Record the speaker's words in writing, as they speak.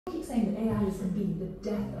I keep saying that AI is going to be the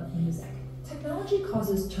death of music. Technology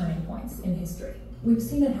causes turning points in history. We've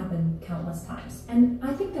seen it happen countless times, and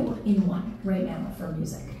I think that we're in one right now for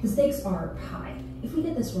music. The stakes are high. If we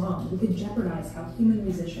get this wrong, we could jeopardize how human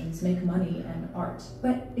musicians make money and art.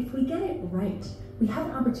 But if we get it right, we have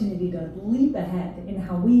an opportunity to leap ahead in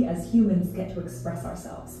how we as humans get to express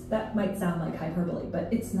ourselves. That might sound like hyperbole, but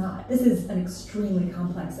it's not. This is an extremely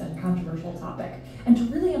complex and controversial topic. And to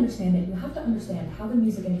really understand it, you have to understand how the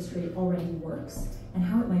music industry already works and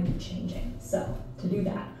how it might be changing. So, to do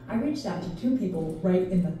that, I reached out to two people right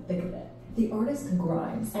in the thick of it. The artist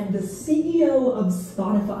Grimes and the CEO of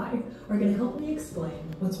Spotify are going to help me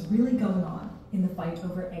explain what's really going on in the fight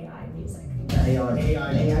over AI music.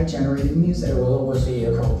 AI generated music. There will always be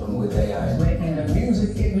a problem with AI. Making the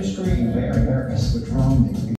music industry very nervous. What's wrong?